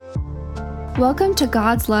Welcome to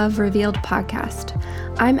God's Love Revealed podcast.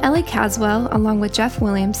 I'm Ellie Caswell along with Jeff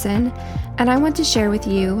Williamson, and I want to share with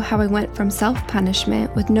you how I went from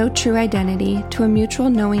self-punishment with no true identity to a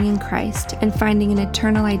mutual knowing in Christ and finding an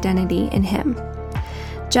eternal identity in Him.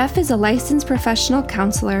 Jeff is a licensed professional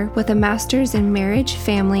counselor with a master's in marriage,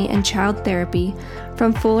 family, and child therapy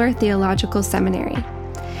from Fuller Theological Seminary.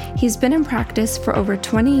 He's been in practice for over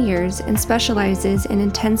 20 years and specializes in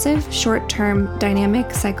intensive, short-term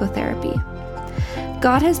dynamic psychotherapy.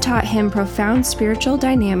 God has taught him profound spiritual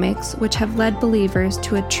dynamics which have led believers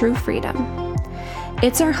to a true freedom.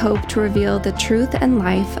 It's our hope to reveal the truth and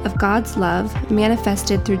life of God's love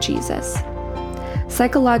manifested through Jesus.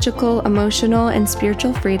 Psychological, emotional, and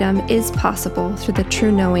spiritual freedom is possible through the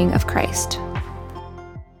true knowing of Christ.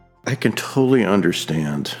 I can totally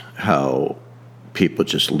understand how people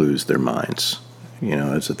just lose their minds. You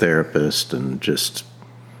know, as a therapist and just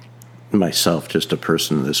myself, just a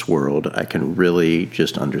person in this world, I can really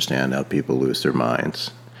just understand how people lose their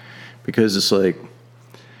minds. Because it's like,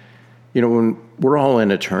 you know, when we're all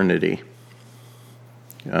in eternity,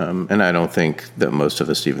 and I don't think that most of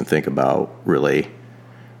us even think about really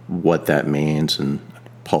what that means. And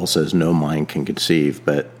Paul says no mind can conceive,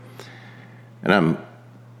 and I'm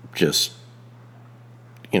just,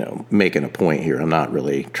 making a point here. I'm not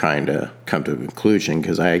really trying to come to a conclusion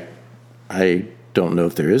because I don't know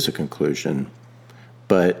if there is a conclusion.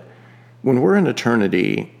 But when we're in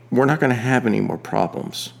eternity, we're not going to have any more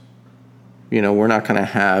problems. We're not going to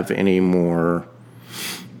have any more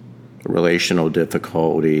relational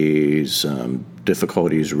difficulties,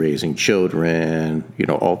 difficulties raising children,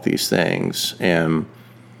 all these things. And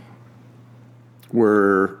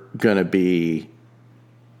we're going to be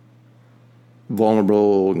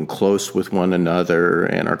vulnerable and close with one another,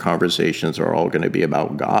 and our conversations are all going to be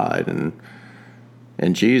about God and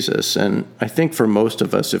Jesus. And I think for most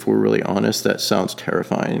of us, if we're really honest, that sounds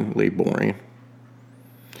terrifyingly boring.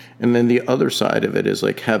 And then the other side of it is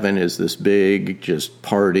like heaven is this big just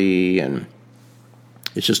party, and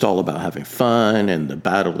it's just all about having fun, and the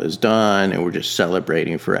battle is done, and we're just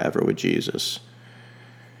celebrating forever with Jesus.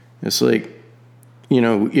 It's like,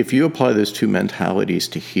 if you apply those two mentalities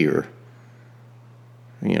to here,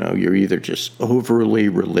 you're either just overly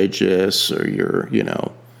religious or you're,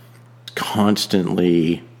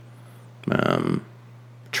 constantly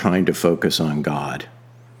trying to focus on God.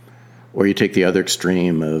 Or you take the other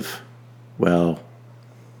extreme of, well,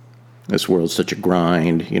 this world's such a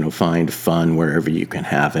grind, find fun wherever you can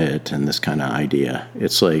have it, and this kind of idea.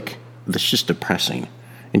 It's like, it's just depressing,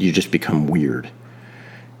 and you just become weird.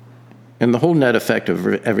 And the whole net effect of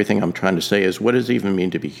everything I'm trying to say is, what does it even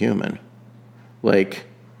mean to be human? Like,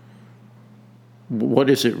 what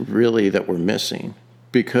is it really that we're missing?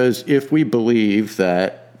 Because if we believe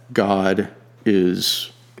that God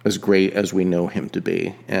is as great as we know him to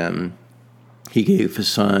be, and he gave his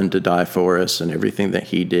son to die for us and everything that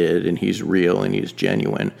he did, and he's real and he's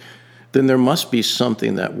genuine, then there must be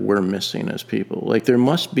something that we're missing as people. Like, there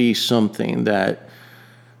must be something that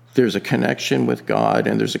there's a connection with God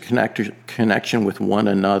and there's a connection with one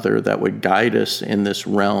another that would guide us in this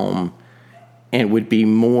realm and would be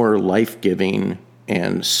more life-giving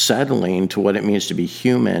and settling to what it means to be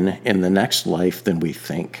human in the next life than we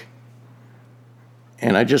think.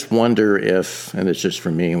 And I just wonder if, and it's just for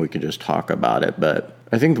me, and we could just talk about it, but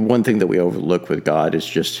I think the one thing that we overlook with God is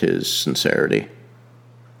just his sincerity.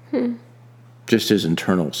 Just his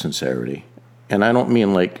internal sincerity. And I don't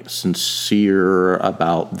mean like sincere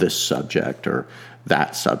about this subject or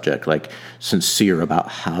that subject, like sincere about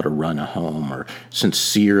how to run a home, or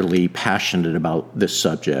sincerely passionate about this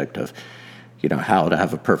subject of, how to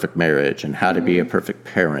have a perfect marriage and how to be a perfect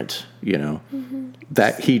parent,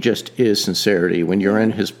 that he just is sincerity. When you're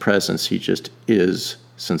in his presence, he just is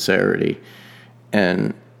sincerity.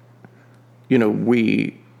 And,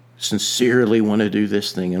 we sincerely want to do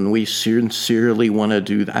this thing, and we sincerely want to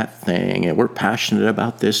do that thing, and we're passionate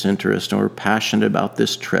about this interest, and we're passionate about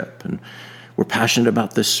this trip, and we're passionate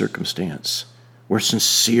about this circumstance. We're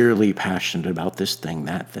sincerely passionate about this thing,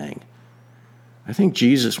 that thing. I think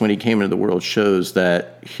Jesus, when he came into the world, shows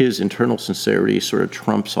that his internal sincerity sort of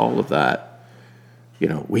trumps all of that.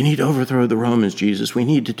 We need to overthrow the Romans, Jesus. We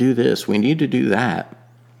need to do this. We need to do that.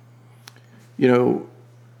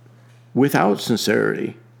 Without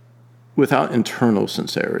sincerity, without internal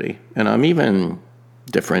sincerity, and I'm even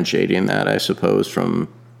differentiating that, I suppose,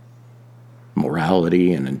 from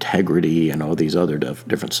morality and integrity and all these other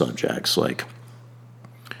different subjects, like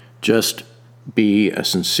just be a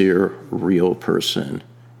sincere, real person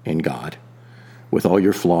in God, with all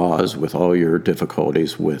your flaws, with all your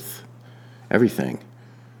difficulties, with everything,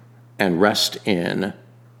 and rest in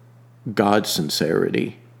God's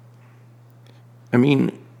sincerity. I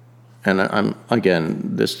mean, and I'm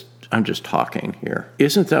just talking here.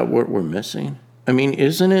 Isn't that what we're missing? I mean,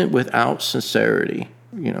 isn't it without sincerity,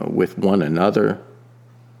 with one another,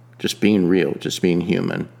 just being real, just being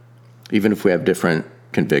human, even if we have different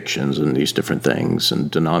convictions and these different things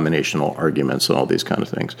and denominational arguments and all these kind of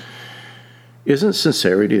things, isn't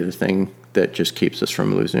sincerity the thing that just keeps us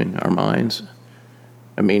from losing our minds?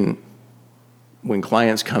 I mean, when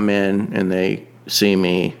clients come in and they see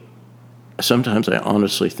me, sometimes I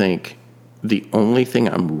honestly think the only thing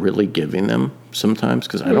I'm really giving them sometimes,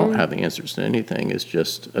 because I don't have the answers to anything, is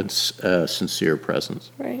just a sincere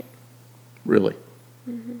presence. Right. Really.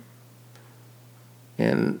 Mm-hmm.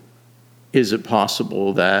 And is it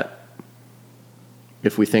possible that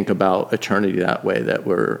if we think about eternity that way, that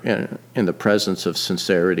we're in the presence of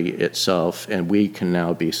sincerity itself, and we can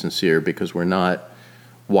now be sincere because we're not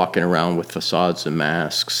walking around with facades and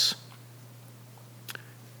masks?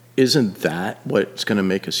 Isn't that what's going to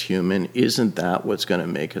make us human? Isn't that what's going to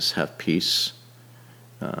make us have peace?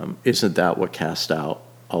 Isn't that what casts out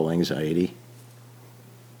all anxiety?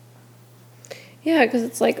 Yeah, because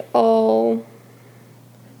it's like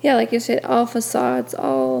like you said, all facades,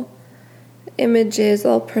 all images,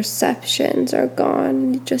 all perceptions are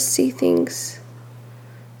gone. You just see things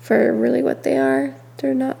for really what they are.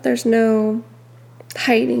 There's no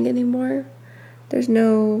hiding anymore. There's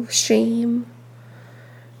no shame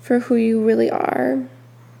for who you really are.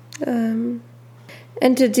 And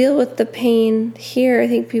to deal with the pain here, I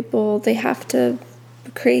think people, they have to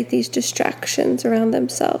create these distractions around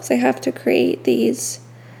themselves. They have to create these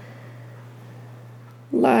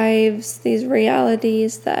lives, these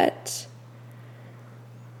realities that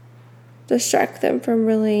distract them from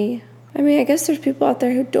really... I mean, I guess there's people out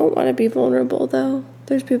there who don't want to be vulnerable, though.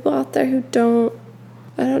 There's people out there who don't...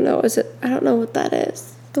 I don't know what that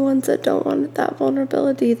is. The ones that don't want that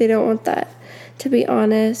vulnerability, they don't want that to be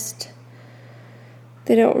honest.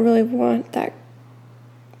 They don't really want that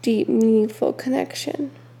deep, meaningful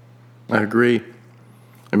connection. I agree.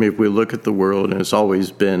 I mean, if we look at the world, and it's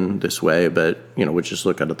always been this way, but, we just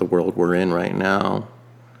look at the world we're in right now.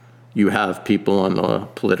 You have people on the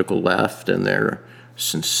political left, and they're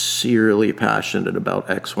sincerely passionate about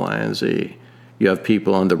X, Y, and Z. You have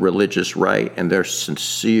people on the religious right, and they're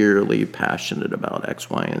sincerely passionate about X,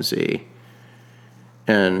 Y, and Z.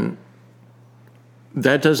 And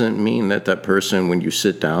that doesn't mean that person, when you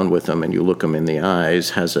sit down with them and you look them in the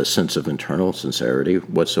eyes, has a sense of internal sincerity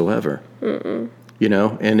whatsoever. Mm-mm.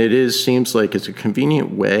 And seems like it's a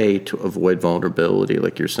convenient way to avoid vulnerability,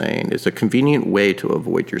 like you're saying. It's a convenient way to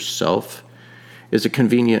avoid yourself. It's a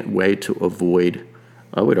convenient way to avoid,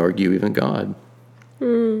 I would argue, even God.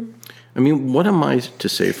 Mm. I mean, what am I to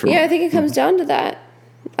say for... Yeah, I think it comes down to that.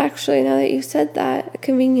 Actually, now that you said that, a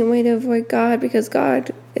convenient way to avoid God, because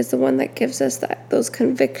God is the one that gives us those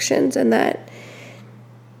convictions, and that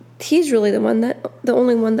He's really the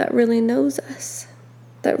only one that really knows us,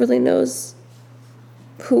 that really knows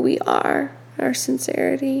who we are, our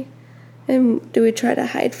sincerity. And do we try to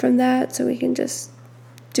hide from that so we can just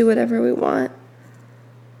do whatever we want?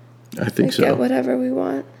 I think so. Get whatever we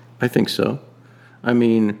want. I think so. I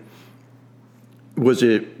mean, was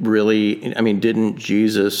it really, didn't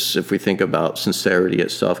Jesus, if we think about sincerity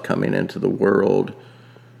itself coming into the world,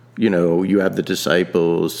 you have the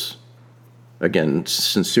disciples, again,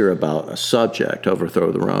 sincere about a subject,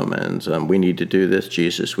 overthrow the Romans. We need to do this,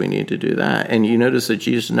 Jesus, we need to do that. And you notice that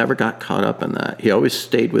Jesus never got caught up in that. He always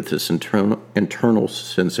stayed with this internal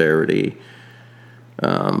sincerity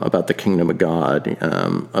about the kingdom of God,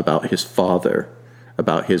 about his Father,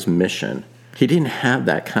 about his mission. He didn't have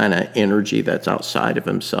that kind of energy that's outside of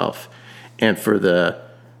himself. And for the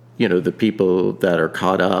people that are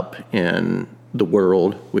caught up in the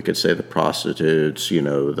world, we could say the prostitutes,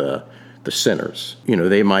 the sinners,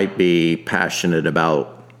 they might be passionate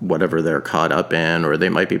about whatever they're caught up in, or they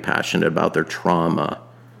might be passionate about their trauma,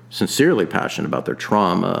 sincerely passionate about their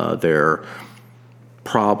trauma, their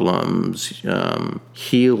problems,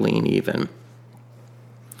 healing even.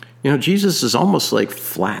 Jesus is almost like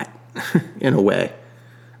flat in a way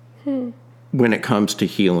when it comes to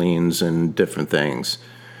healings and different things.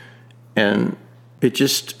 And it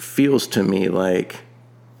just feels to me like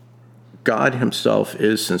God himself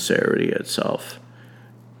is sincerity itself.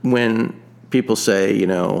 When people say,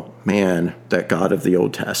 man, that God of the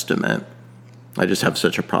Old Testament, I just have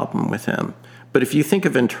such a problem with him. But if you think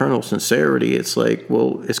of internal sincerity, it's like,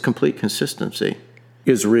 well, it's complete consistency.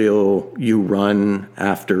 Israel, you run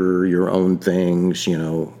after your own things,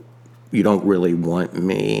 you don't really want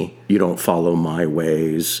me. You don't follow my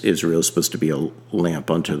ways. Israel's supposed to be a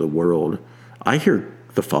lamp unto the world. I hear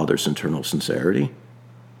the Father's internal sincerity.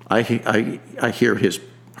 I hear his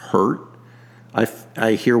hurt.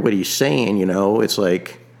 I hear what he's saying, It's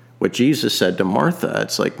like what Jesus said to Martha.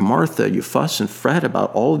 It's like, Martha, you fuss and fret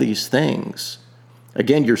about all these things.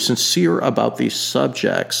 Again, you're sincere about these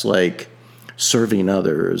subjects like serving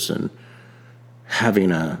others and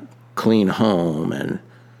having a clean home and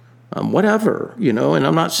whatever, And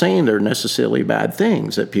I'm not saying they're necessarily bad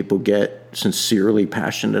things that people get sincerely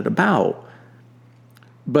passionate about.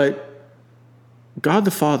 But God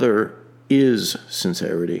the Father is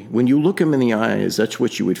sincerity. When you look him in the eyes, that's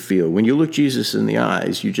what you would feel. When you look Jesus in the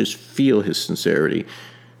eyes, you just feel his sincerity.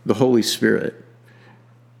 The Holy Spirit.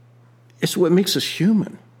 It's what makes us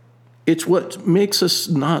human. It's what makes us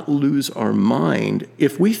not lose our mind.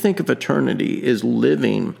 If we think of eternity as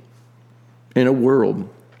living in a world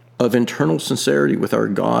of internal sincerity with our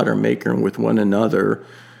God, our Maker, and with one another,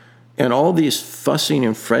 and all these fussing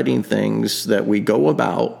and fretting things that we go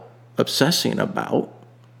about, obsessing about,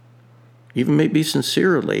 even maybe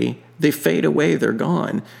sincerely, they fade away, they're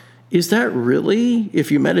gone. Is that really,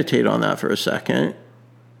 if you meditate on that for a second,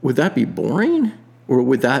 would that be boring? Or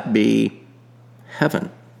would that be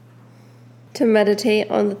heaven? To meditate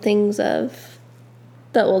on the things that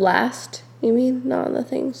will last, you mean? Not on the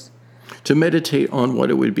things. To meditate on what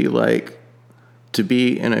it would be like to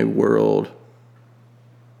be in a world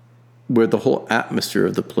where the whole atmosphere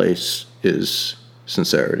of the place is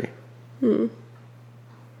sincerity.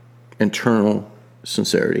 Internal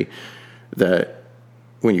sincerity. That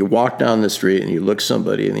when you walk down the street and you look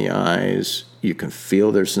somebody in the eyes, you can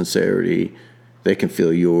feel their sincerity. They can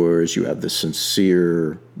feel yours. You have the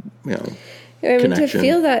sincere, connection. To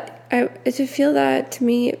feel that, to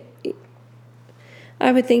me,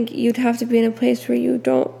 I would think you'd have to be in a place where you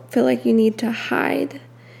don't feel like you need to hide.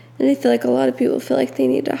 And I feel like a lot of people feel like they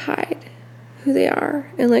need to hide who they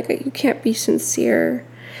are. And like you can't be sincere.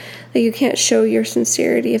 Like you can't show your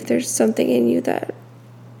sincerity if there's something in you that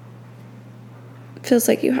feels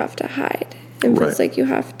like you have to hide. And feels like you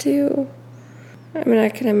have to. I mean, I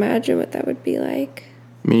can imagine what that would be like.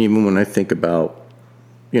 I mean, even when I think about,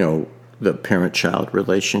 the parent-child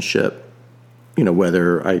relationship,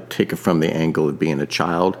 whether I take it from the angle of being a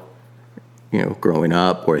child, growing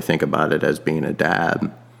up, or I think about it as being a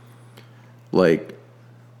dad, like,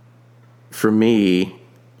 for me,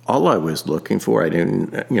 all I was looking for, I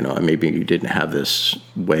didn't, maybe you didn't have this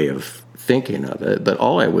way of thinking of it, but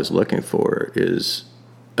all I was looking for is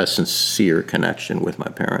a sincere connection with my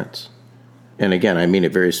parents. And again, I mean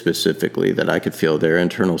it very specifically, that I could feel their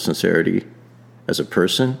internal sincerity as a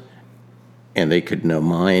person, and they could know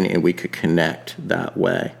mine, and we could connect that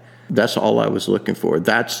way. That's all I was looking for.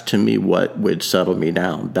 That's, to me, what would settle me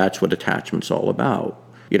down. That's what attachment's all about.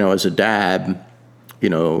 As a dad,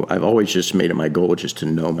 I've always just made it my goal just to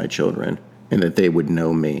know my children, and that they would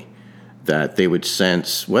know me, that they would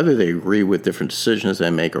sense, whether they agree with different decisions I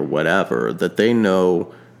make or whatever, that they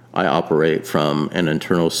know I operate from an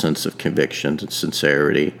internal sense of conviction and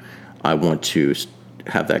sincerity. I want to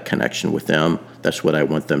have that connection with them. That's what I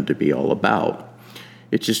want them to be all about.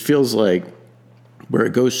 It just feels like where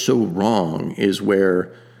it goes so wrong is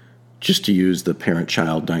where, just to use the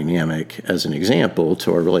parent-child dynamic as an example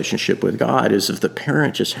to our relationship with God, is if the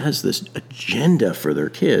parent just has this agenda for their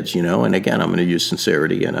kids, and again, I'm going to use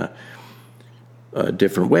sincerity in a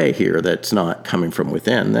different way here that's not coming from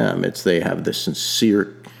within them. It's they have this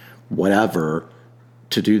sincere whatever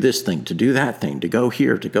to do this thing, to do that thing, to go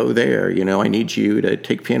here, to go there. I need you to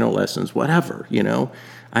take piano lessons, whatever,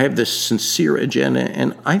 I have this sincere agenda,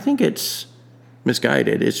 and I think it's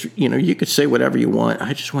misguided. It's, you could say whatever you want.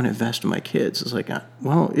 I just want to invest in my kids. It's like,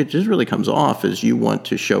 well, it just really comes off as you want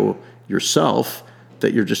to show yourself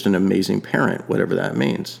that you're just an amazing parent, whatever that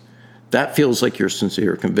means. That feels like your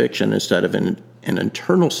sincere conviction instead of an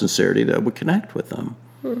internal sincerity that would connect with them.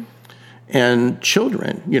 And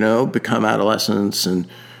children, become adolescents, and,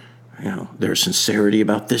 their sincerity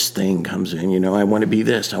about this thing comes in. I want to be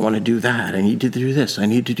this. I want to do that. I need to do this. I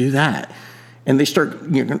need to do that. And they start,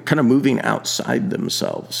 kind of moving outside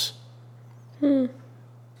themselves.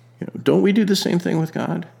 Don't we do the same thing with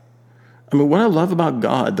God? I mean, what I love about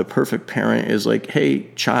God, the perfect parent, is like, hey,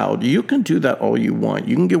 child, you can do that all you want.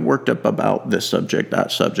 You can get worked up about this subject,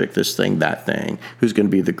 that subject, this thing, that thing. Who's going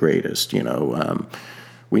to be the greatest?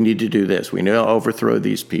 We need to do this. We need to overthrow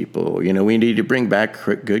these people. We need to bring back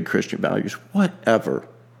good Christian values, whatever.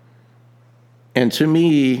 And to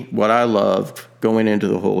me, what I loved going into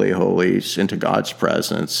the Holy of Holies, into God's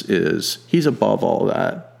presence, is he's above all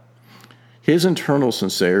that. His internal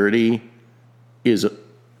sincerity is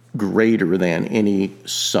greater than any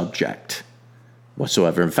subject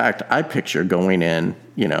whatsoever. In fact, I picture going in,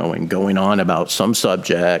 and going on about some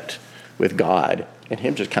subject with God and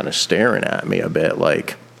him just kind of staring at me a bit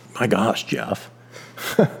like, my gosh, Jeff,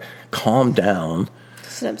 calm down.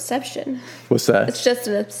 It's an obsession. What's that? It's just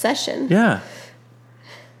an obsession. Yeah.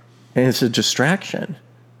 And it's a distraction.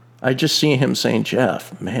 I just see him saying,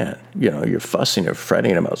 Jeff, man, you're fussing or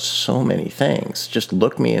fretting about so many things. Just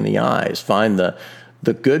look me in the eyes. Find the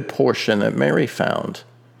good portion that Mary found.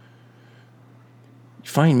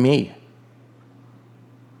 Find me.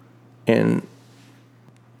 And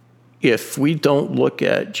if we don't look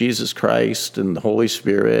at Jesus Christ and the Holy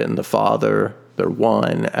Spirit and the Father, they're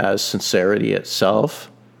one, as sincerity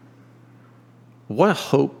itself, what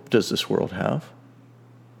hope does this world have?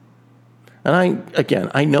 And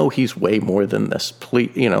I know he's way more than this. Please,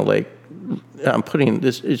 I'm putting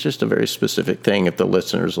this, it's just a very specific thing. If the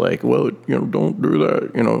listener's like, well, don't do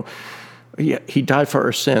that, Yeah, he died for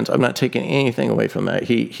our sins. I'm not taking anything away from that.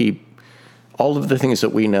 He all of the things that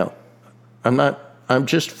we know. I'm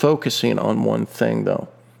just focusing on one thing, though,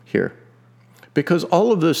 here. Because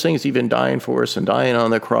all of those things, even dying for us and dying on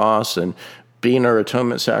the cross and being our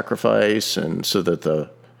atonement sacrifice, and so that the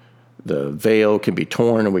veil can be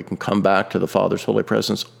torn and we can come back to the Father's holy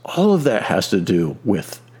presence, all of that has to do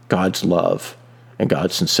with God's love and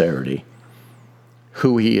God's sincerity,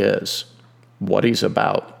 who he is, what he's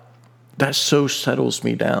about. That so settles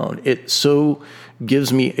me down. It so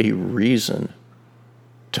gives me a reason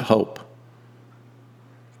to hope,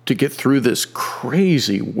 to get through this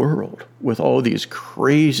crazy world with all these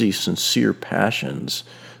crazy, sincere passions,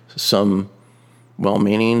 some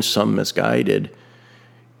well-meaning, some misguided,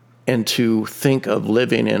 and to think of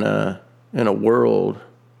living in a world,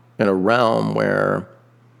 in a realm where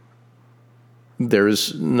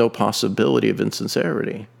there's no possibility of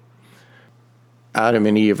insincerity. Adam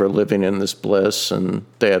and Eve are living in this bliss, and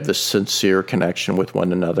they have this sincere connection with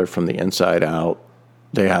one another from the inside out.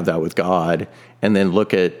 They have that with God. And then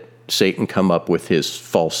look at Satan come up with his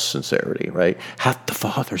false sincerity, right? Hath the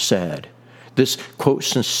Father said. This, quote,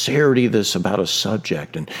 sincerity that's about a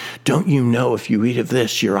subject. And don't you know if you eat of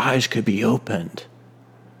this, your eyes could be opened?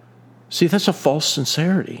 See, that's a false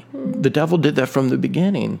sincerity. The devil did that from the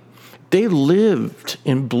beginning. They lived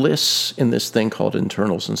in bliss in this thing called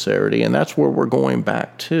internal sincerity, and that's where we're going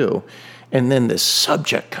back to. And then this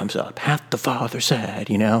subject comes up. Hath the Father said,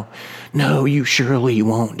 no, you surely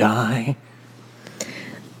won't die.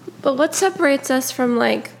 But what separates us from,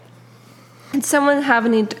 someone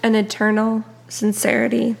having an eternal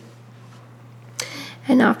sincerity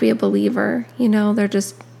and not be a believer? They're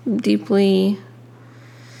just deeply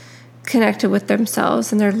connected with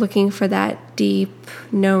themselves, and they're looking for that deep,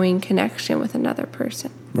 knowing connection with another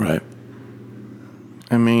person. Right.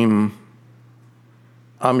 I mean,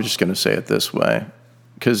 I'm just going to say it this way.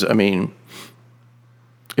 Because,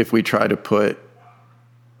 if we try to put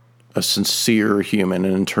a sincere human,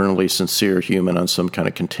 an internally sincere human on some kind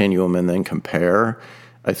of continuum and then compare,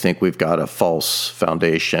 I think we've got a false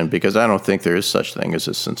foundation, because I don't think there is such thing as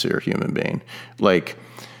a sincere human being.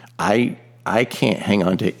 I can't hang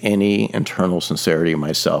on to any internal sincerity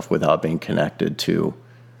myself without being connected to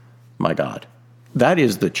my God. That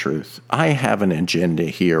is the truth. I have an agenda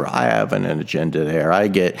here. I have an agenda there. I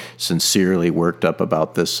get sincerely worked up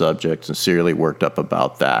about this subject, sincerely worked up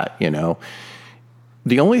about that,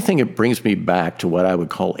 The only thing that brings me back to what I would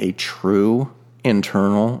call a true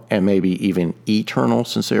internal and maybe even eternal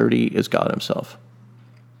sincerity is God himself.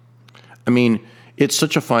 It's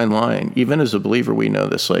such a fine line. Even as a believer, we know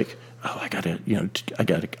this, I gotta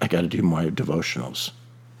do my devotionals.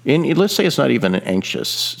 And let's say it's not even an anxious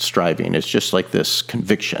striving. It's just like this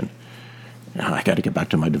conviction. I got to get back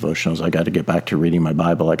to my devotionals. I got to get back to reading my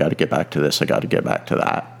Bible. I got to get back to this. I got to get back to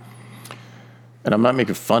that. And I'm not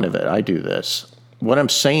making fun of it. I do this. What I'm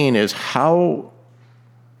saying is what's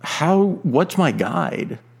my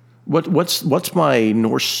guide? What's my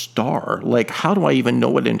North Star? How do I even know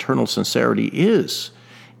what internal sincerity is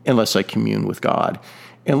unless I commune with God?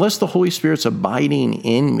 Unless the Holy Spirit's abiding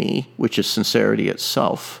in me, which is sincerity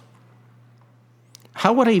itself,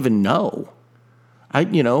 how would I even know?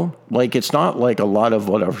 It's not like a lot of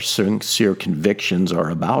what our sincere convictions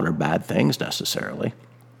are about are bad things necessarily.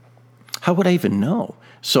 How would I even know?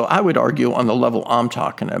 So I would argue on the level I'm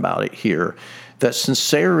talking about it here, that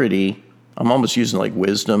sincerity, I'm almost using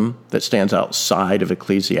wisdom that stands outside of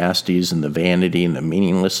Ecclesiastes and the vanity and the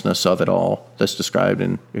meaninglessness of it all that's described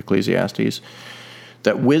in Ecclesiastes.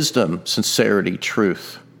 That wisdom, sincerity,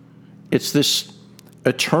 truth, it's this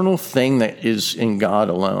eternal thing that is in God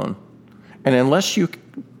alone. And unless you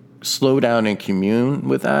slow down and commune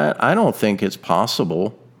with that, I don't think it's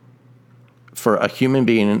possible for a human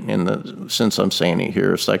being, in the sense I'm saying it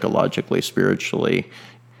here, psychologically, spiritually,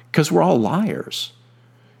 because we're all liars.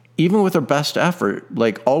 Even with our best effort,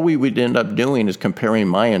 like all we would end up doing is comparing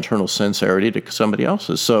my internal sincerity to somebody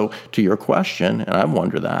else's. So to your question, and I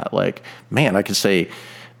wonder that, like, man, I could say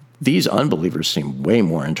these unbelievers seem way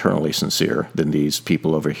more internally sincere than these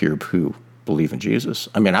people over here who believe in Jesus.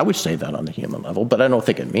 I mean, I would say that on the human level, but I don't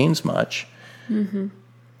think it means much. Mm-hmm.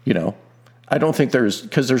 You know, I don't think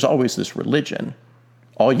because there's always this religion.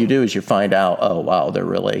 All you do is you find out, oh, wow, they're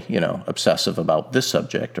really, obsessive about this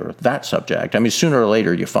subject or that subject. I mean, sooner or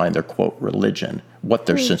later you find their, quote, religion, what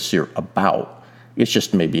they're sincere about. It's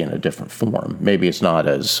just maybe in a different form. Maybe it's not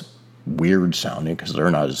as weird sounding because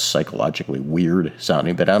they're not as psychologically weird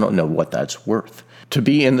sounding, but I don't know what that's worth. To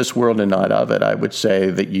be in this world and not of it, I would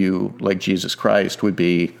say that you, like Jesus Christ, would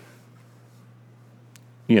be,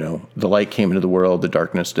 the light came into the world, the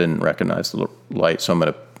darkness didn't recognize the light. So I'm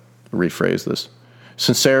going to rephrase this.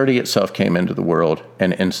 Sincerity itself came into the world,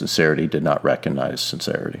 and insincerity did not recognize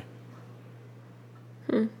sincerity.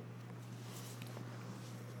 Yeah,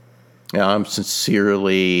 I'm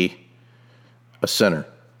sincerely a sinner.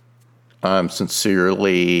 I'm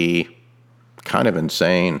sincerely kind of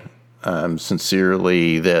insane. I'm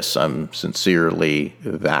sincerely this. I'm sincerely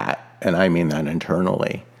that. And I mean that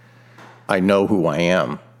internally. I know who I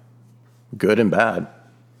am, good and bad.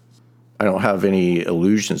 I don't have any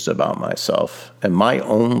illusions about myself. And my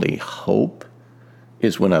only hope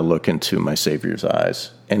is when I look into my Savior's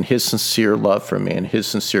eyes, and his sincere love for me and his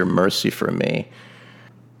sincere mercy for me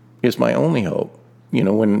is my only hope.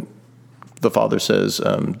 When the Father says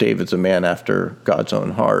David's a man after God's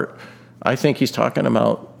own heart, I think he's talking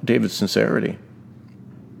about David's sincerity.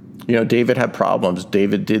 David had problems.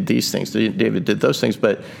 David did these things. David did those things.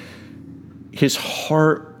 But his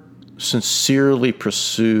heart sincerely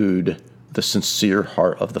pursued the sincere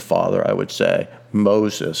heart of the Father, I would say.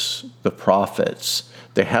 Moses, the prophets,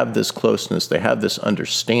 they have this closeness. They have this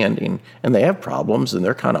understanding. And they have problems, and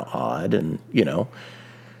they're kind of odd, and,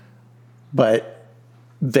 but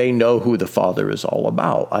they know who the Father is all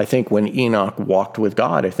about. I think when Enoch walked with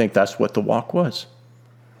God, I think that's what the walk was.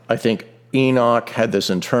 I think Enoch had this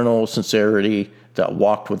internal sincerity that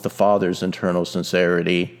walked with the Father's internal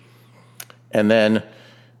sincerity. And then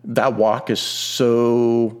that walk is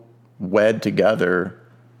so wed together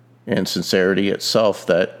in sincerity itself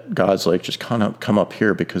that God's like, just come up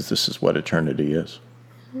here, because this is what eternity is.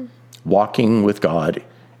 Walking with God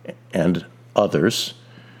and others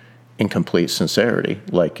in complete sincerity,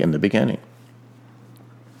 like in the beginning.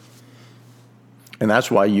 And that's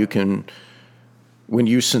why you can, when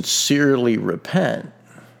you sincerely repent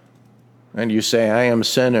and you say, I am a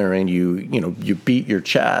sinner, and you beat your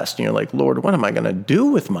chest and you're like, Lord, what am I going to do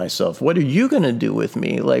with myself? What are you going to do with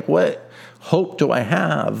me? Like, what hope do I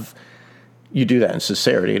have? You do that in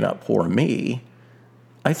sincerity, not poor me.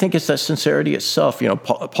 I think it's that sincerity itself.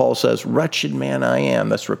 Paul says, wretched man I am.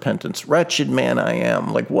 That's repentance. Wretched man I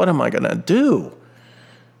am. Like, what am I going to do?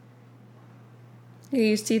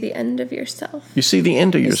 You see the end of yourself. You see the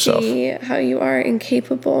end of yourself. You see how you are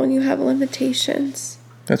incapable and you have limitations.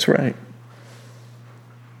 That's right.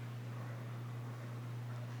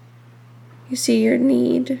 You see your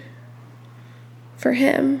need for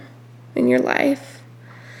him in your life.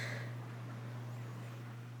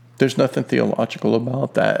 There's nothing theological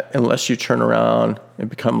about that. Unless you turn around and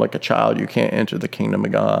become like a child, you can't enter the kingdom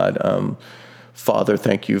of God. Father,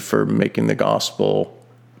 thank you for making the gospel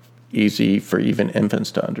easy for even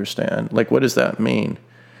infants to understand. Like, what does that mean?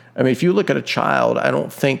 I mean, if you look at a child, I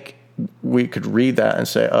don't think we could read that and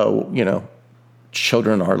say, oh,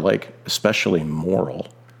 children are like especially moral.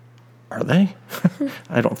 Are they?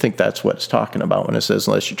 I don't think that's what it's talking about when it says,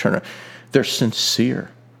 unless you turn around. They're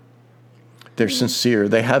sincere. They're sincere.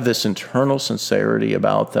 They have this internal sincerity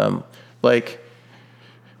about them. Like,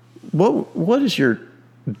 what is your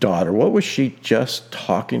daughter? What was she just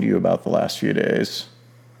talking to you about the last few days?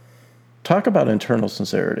 Talk about internal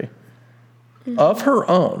sincerity. Mm-hmm. Of her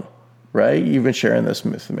own, right? You've been sharing this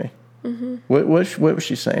with me. Mm-hmm. What was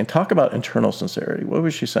she saying? Talk about internal sincerity. What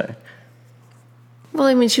was she saying? Well,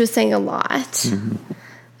 I mean, she was saying a lot. Mm-hmm.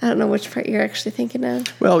 I don't know which part you're actually thinking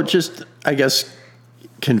of. Well, just, I guess,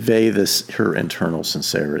 convey her internal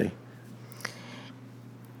sincerity.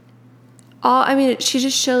 She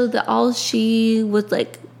just showed that all she was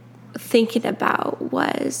like thinking about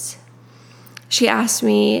was, she asked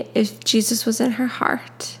me if Jesus was in her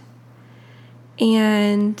heart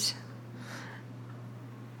and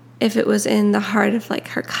if it was in the heart of like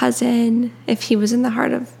her cousin, if he was in the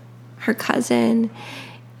heart of her cousin,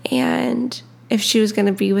 and if she was going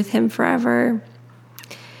to be with him forever.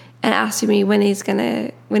 and asking me when he's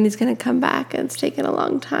gonna come back, and it's taken a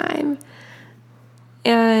long time.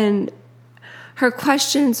 And her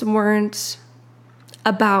questions weren't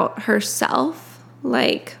about herself,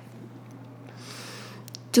 like,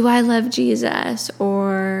 do I love Jesus,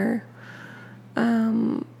 or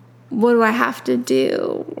what do I have to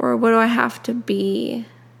do, or what do I have to be?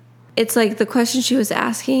 It's like the questions she was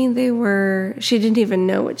asking, she didn't even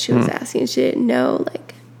know what she was asking. She didn't know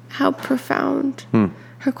like how profound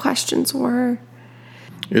her questions were.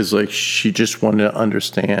 It's like she just wanted to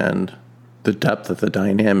understand the depth of the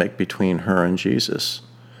dynamic between her and Jesus,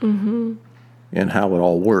 and how it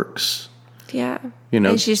all works. Yeah.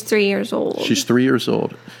 And she's 3 years old. She's 3 years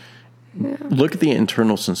old. Yeah. Look at the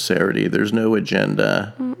internal sincerity. There's no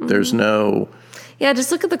agenda. There's no... Yeah,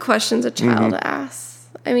 just look at the questions a child asks.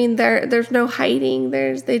 I mean, there's no hiding.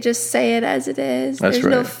 They just say it as it is. There's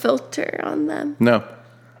no filter on them. No.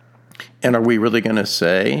 And are we really going to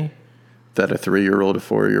say that a 3-year-old, a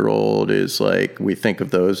 4-year-old is like, we think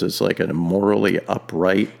of those as like a morally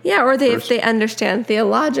upright... Yeah, or if they understand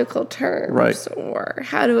theological terms or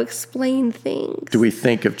how to explain things. Do we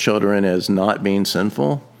think of children as not being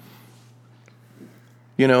sinful?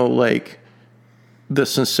 You know, like the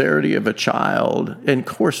sincerity of a child, and of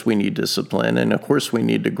course we need discipline, and of course we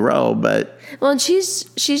need to grow, but... Well, and she's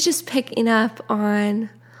just picking up on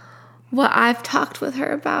what I've talked with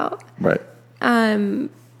her about. Right.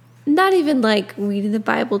 Not even like reading the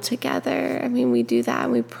Bible together. I mean, we do that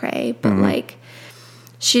and we pray, but like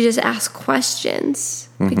she just asks questions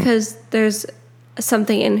because there's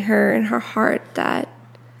something in her heart that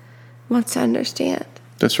wants to understand.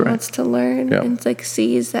 That's right. Wants to learn and like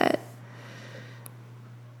sees that.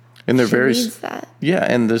 And they're needs that. Yeah,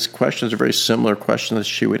 and this question is a very similar question that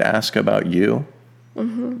she would ask about you.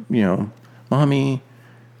 You know, Mommy,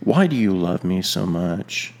 why do you love me so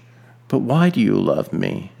much? But why do you love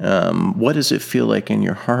me? What does it feel like in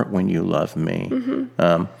your heart when you love me?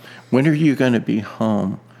 When are you going to be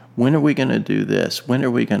home? When are we going to do this? When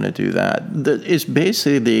are we going to do that? It's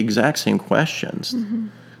basically the exact same questions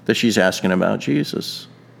that she's asking about Jesus.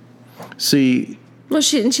 See... Well,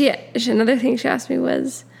 another thing she asked me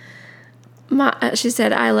was, she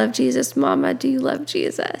said, I love Jesus. Mama, do you love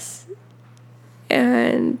Jesus?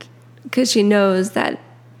 And because she knows that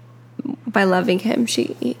by loving him,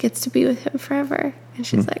 he gets to be with him forever. And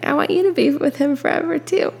she's like, I want you to be with him forever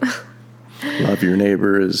too. Love your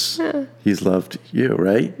neighbor as he's loved you,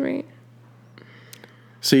 right? Right.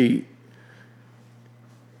 See,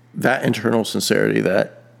 that internal sincerity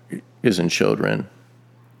that is in children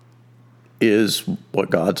is what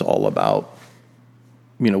God's all about.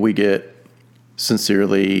 You know, we get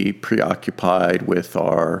sincerely preoccupied with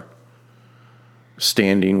our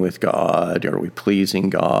standing with God. Are we pleasing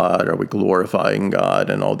God? Are we glorifying God?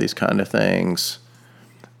 And all these kind of things.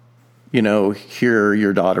 You know, here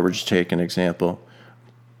your daughter would just take an example.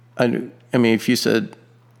 I mean, if she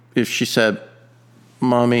said,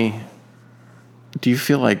 Mommy, do you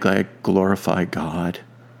feel like I glorify God?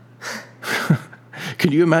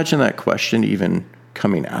 Could you imagine that question even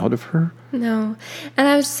coming out of her? No. And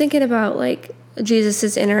I was thinking about like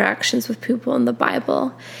Jesus's interactions with people in the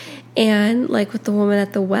Bible, and like with the woman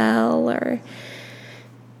at the well, or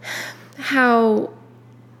how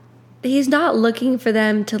he's not looking for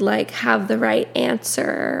them to like have the right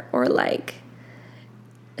answer, or like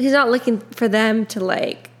he's not looking for them to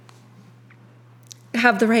like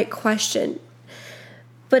have the right question.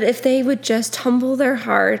 But if they would just humble their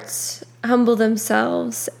hearts, humble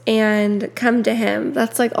themselves, and come to him,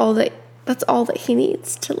 that's all that he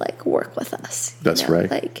needs to like work with us. That's right.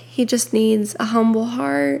 Like he just needs a humble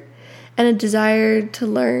heart and a desire to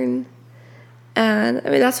learn. And I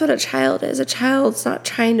mean, that's what a child is. A child's not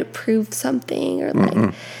trying to prove something or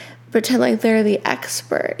like pretend like they're the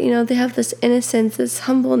expert. You know, they have this innocence, this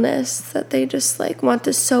humbleness that they just like want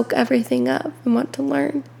to soak everything up and want to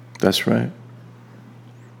learn. That's right.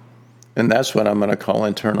 And that's what I'm going to call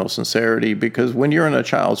internal sincerity, because when you're in a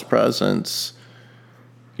child's presence,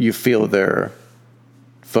 you feel their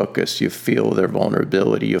focus, you feel their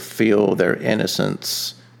vulnerability, you feel their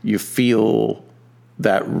innocence, you feel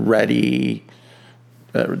that readiness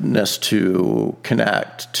to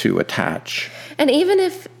connect, to attach. And even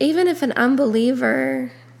if an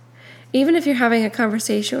unbeliever, even if you're having a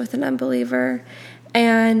conversation with an unbeliever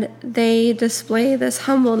and they display this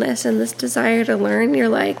humbleness and this desire to learn, you're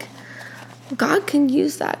like, God can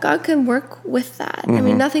use that. God can work with that. I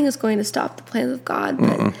mean, nothing is going to stop the plans of God.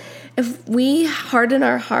 But if we harden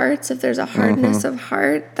our hearts, if there's a hardness of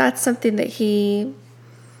heart, that's something that he's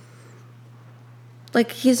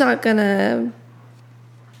not going to,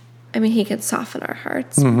 I mean, he can soften our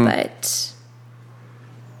hearts, but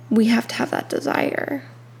we have to have that desire.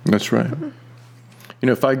 That's right.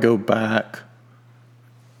 If I go back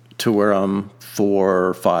to where I'm 4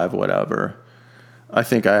 or 5, whatever, I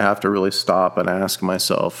think I have to really stop and ask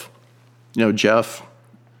myself, Jeff,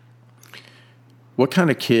 what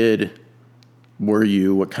kind of kid were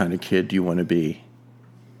you? What kind of kid do you want to be?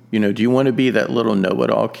 Do you want to be that little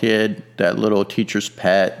know-it-all kid, that little teacher's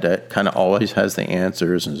pet that kind of always has the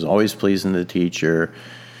answers and is always pleasing the teacher?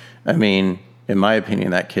 I mean, in my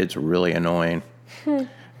opinion, that kid's really annoying. Do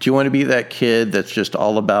you want to be that kid that's just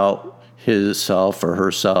all about himself or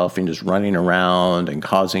herself and just running around and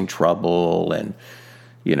causing trouble and,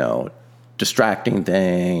 distracting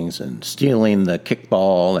things and stealing the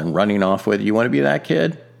kickball and running off with it? You want to be that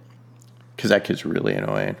kid? Because that kid's really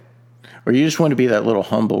annoying. Or you just want to be that little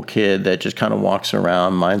humble kid that just kind of walks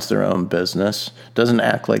around, minds their own business, doesn't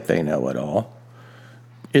act like they know it all,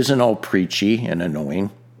 isn't all preachy and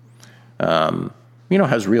annoying,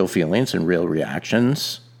 has real feelings and real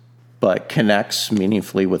reactions, but connects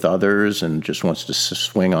meaningfully with others and just wants to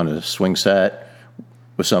swing on a swing set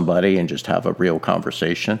with somebody and just have a real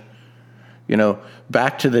conversation.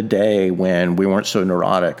 Back to the day when we weren't so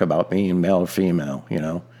neurotic about being male or female,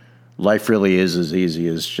 life really is as easy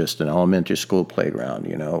as just an elementary school playground,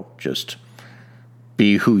 just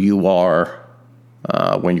be who you are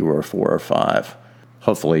when you were 4 or 5.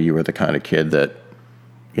 Hopefully you were the kind of kid that,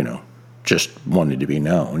 just wanted to be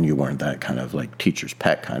known. You weren't that kind of like teacher's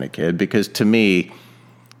pet kind of kid, because to me,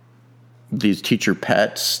 these teacher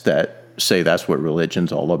pets that say that's what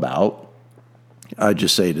religion's all about, I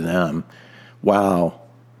just say to them, wow,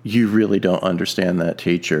 you really don't understand that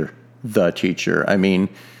teacher, the teacher. I mean,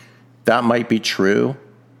 that might be true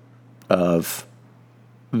of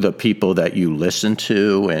the people that you listen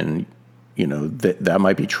to, and that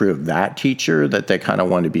might be true of that teacher, that they kind of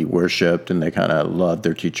want to be worshipped and they kind of love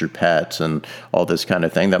their teacher pets and all this kind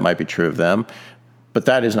of thing. That might be true of them, but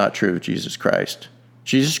that is not true of Jesus Christ.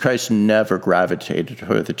 Jesus Christ never gravitated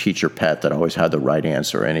toward the teacher pet that always had the right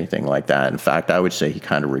answer or anything like that. In fact, I would say he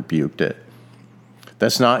kind of rebuked it.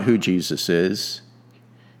 That's not who Jesus is.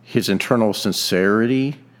 His internal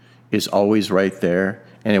sincerity is always right there,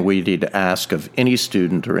 and we need to ask of any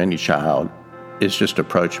student or any child is just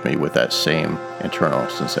approach me with that same internal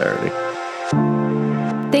sincerity.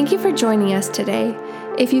 Thank you for joining us today.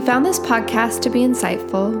 If you found this podcast to be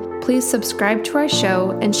insightful, please subscribe to our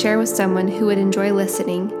show and share with someone who would enjoy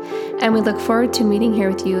listening, and we look forward to meeting here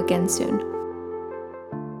with you again soon.